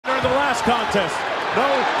like the last contest. No,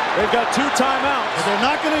 they've got 2 timeouts. And they're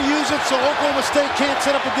not going to use it, so Oklahoma State can't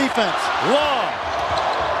set up a defense. Law.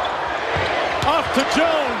 Off to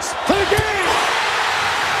Jones. To the game.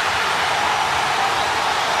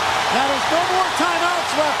 Now there's no more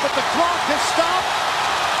timeouts left, but the clock has stopped.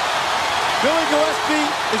 Billy Gillispie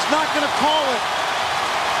is not going to call it.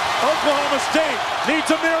 Oklahoma State needs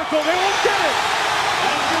a miracle. They won't get it.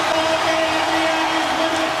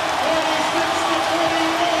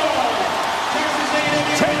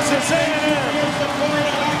 Texas A&M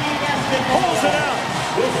pulls it out.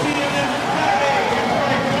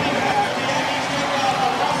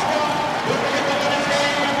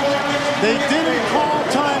 They didn't call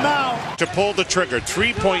timeout. To pull the trigger,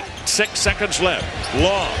 3.6 seconds left.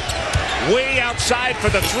 Long, way outside for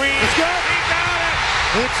the 3. It's good. He got it.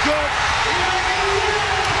 It's good.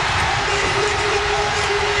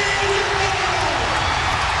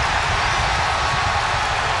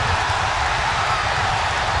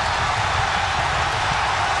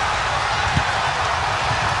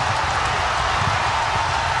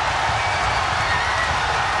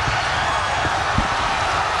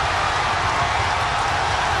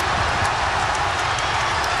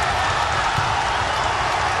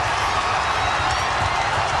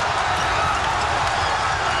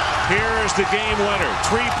 Here's the game winner.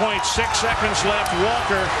 3.6 seconds left.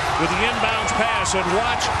 Walker with the inbounds pass, and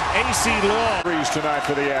watch AC Law. Tonight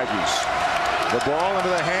for the Aggies. The ball into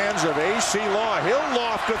the hands of AC Law. He'll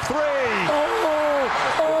loft a 3.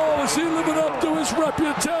 Oh, is he living up to his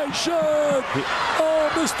reputation? Oh,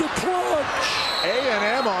 Mr. Clutch.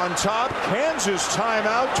 A&M on top. Kansas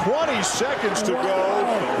timeout. 20 seconds to go.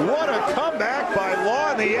 What a comeback by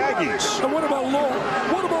Law and the Aggies. And what about Law?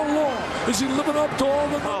 What about Law? Is he living up to all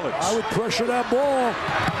the knowledge? I would pressure that ball.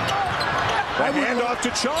 The handoff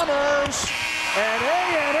to Chalmers. And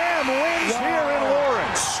A&M wins here in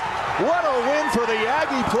Lawrence. What a win for the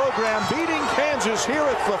Aggie program, beating Kansas here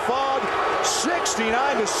at the Fog,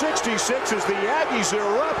 69-66 as the Aggies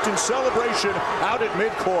erupt in celebration out at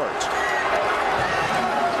midcourt.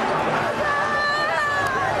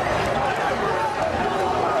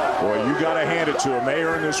 Boy, you got to hand it to him. They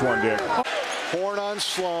earned this one, Dick. Horn on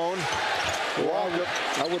Sloan.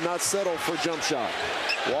 I would not settle for a jump shot.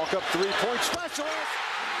 Walk up 3-point specialist.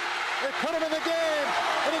 They put him in the game,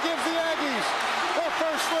 and he gives the Aggies their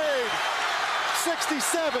first lead.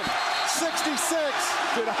 67-66.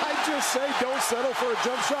 Did I just say don't settle for a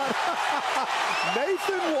jump shot?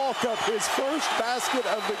 Nathan Walkup, his first basket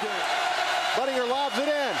of the game. Buttinger lobs it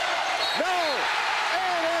in. No!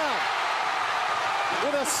 A&M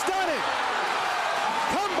with a stunning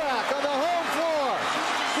comeback on the home floor.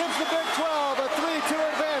 Gives the Big 12 a 3-2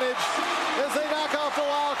 advantage as they knock off the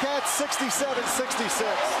Wildcats 67-66.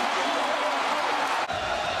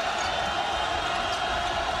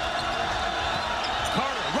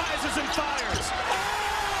 Rises and fires.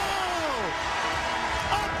 Oh!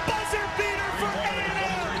 A buzzer beater for A&M.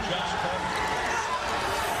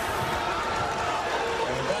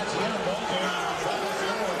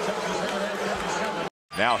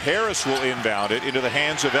 Now Harris will inbound it into the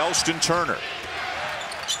hands of Elston Turner.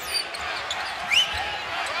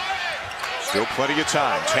 Still plenty of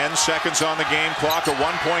time. 10 seconds on the game clock. A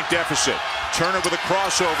 1-point deficit. Turner with a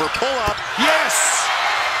crossover. Pull up. Yes!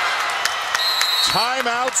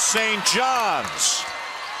 Timeout St. John's.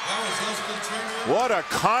 What a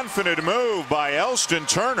confident move by Elston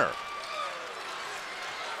Turner.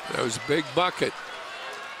 That was a big bucket.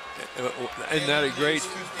 Isn't that a great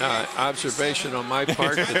observation on my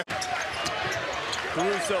part?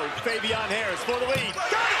 Caruso, Fabian Harris for the lead.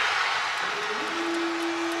 Got it!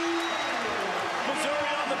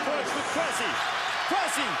 Missouri on the push with Cressy.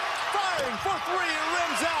 Cressy firing for 3. It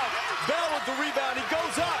rims out. Bell with the rebound. He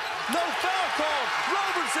goes up. No foul call.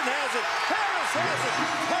 Roberson has it. Harris has it.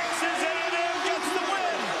 Texas A&M gets the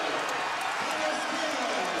win.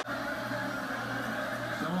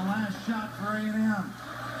 So a last shot for A&M.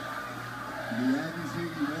 The Aggies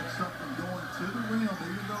here, you want something going to the rim. There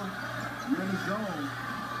you go. You're in the zone.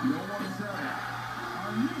 You don't want to settle.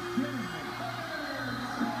 Are you kidding me?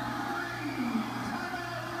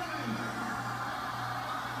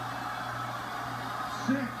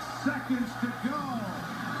 6 seconds to go.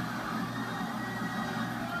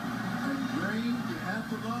 And Green, you have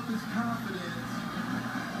to love his confidence.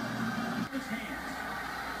 His hands.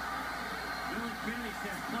 Billy Kelly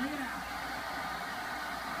says, play it out.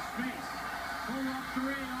 Space. Pull up 3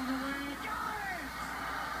 on the way. Got it!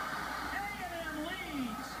 A&M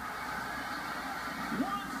leads.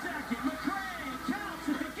 1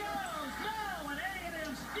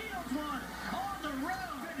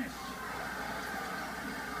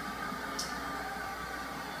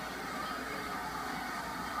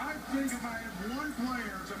 think if I had one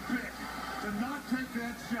player to pick to not take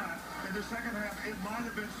that shot in the second half, it might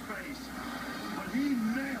have been Space. But he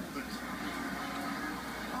nailed it.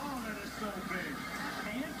 Oh, that is so big.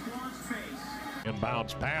 Antoine Space.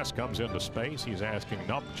 Inbounds pass comes into Space. He's asking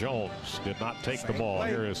Nup Jones. Did not take the ball.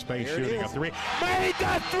 Here is Space shooting a three. Made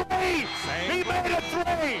the three! He made a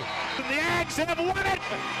three! The Ags have won it!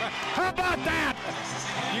 How about that?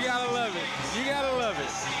 You gotta love it. You gotta love it.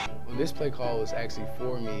 Well, this play call was actually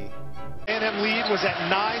for me. A&M lead was at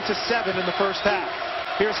 9-7 in the first half.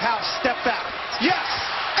 Here's House, step back. Yes!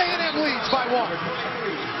 A&M leads by 1.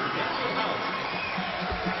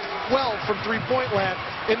 Well, from three-point land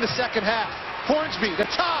in the second half. Hornsby, the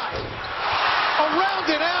tie. Around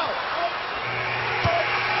and out.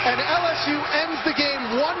 And LSU ends the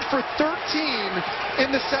game 1 for 13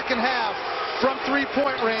 in the second half from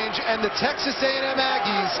three-point range. And the Texas A&M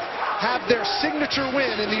Aggies have their signature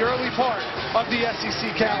win in the early part of the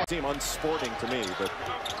SEC calendar. Team unsporting to me, but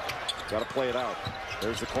got to play it out.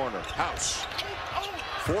 There's the corner. House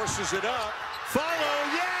forces it up. Follow,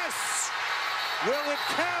 yes! Will it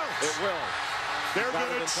count? It will. They're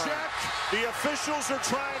going to check. The officials are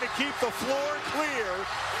trying to keep the floor clear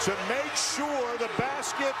to make sure the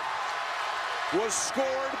basket was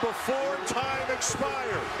scored before time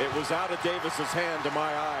expired. It was out of Davis's hand to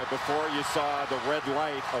my eye before you saw the red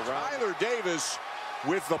light around. Tyler Davis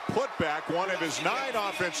with the putback, one of his 9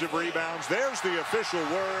 offensive rebounds. There's the official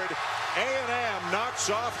word. A&M knocks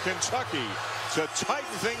off Kentucky to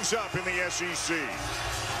tighten things up in the SEC.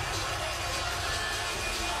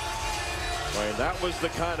 Wayne, that was the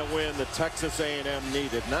kind of win that Texas A&M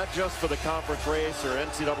needed, not just for the conference race or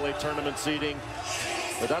NCAA tournament seeding,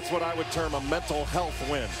 but that's what I would term a mental health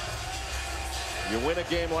win. You win a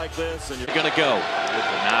game like this and you're going to go.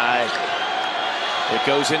 Denied. It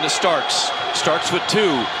goes into Starks. Starks with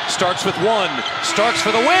 2. Starks with 1. Starks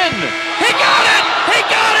for the win. He got it! He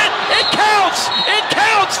got it! It counts! It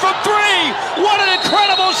counts from 3! What an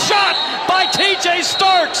incredible shot by TJ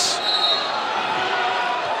Starks!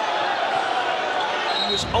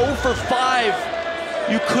 He was 0 for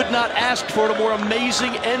 5. You could not ask for a more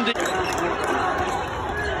amazing ending.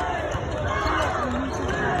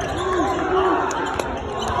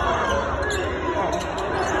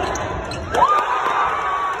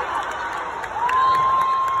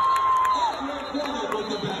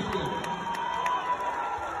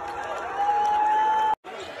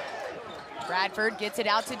 Bradford gets it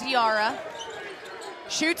out to Diarra.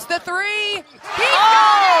 Shoots the 3. He got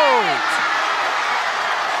it!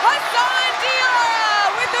 Hassan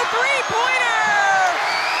Diarra with the 3-pointer!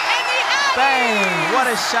 And the Aggies Bang! What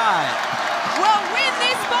a shot! will win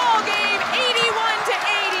this ball game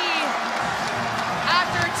 81-80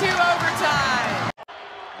 after 2 overtime.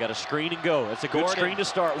 Got a screen and go. That's a good screen to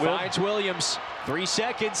start with. Finds Williams. 3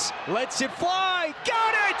 seconds. Lets it fly.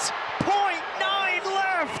 Got it! 0.9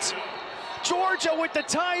 left. Georgia with the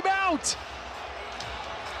timeout.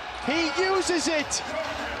 He uses it.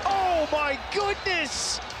 Oh my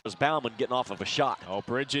goodness. There's Bauman getting off of a shot. Oh,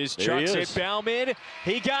 Bridges chucks it. Bauman.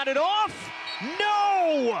 He got it off.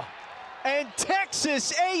 No! And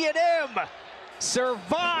Texas A&M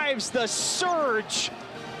survives the surge.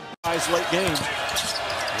 Nice late game.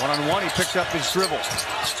 One-on-one, he picked up his dribble.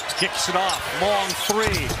 Kicks it off. Long 3.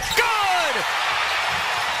 Good!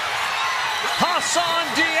 Hassan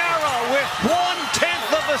Diarra with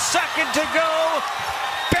 1/10 of a second to go.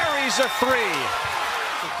 Buries a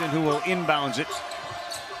 3. Who will inbounds it.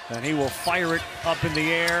 And he will fire it up in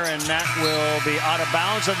the air, and that will be out of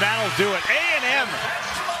bounds, and that'll do it. A&M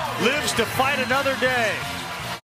lives to fight another day.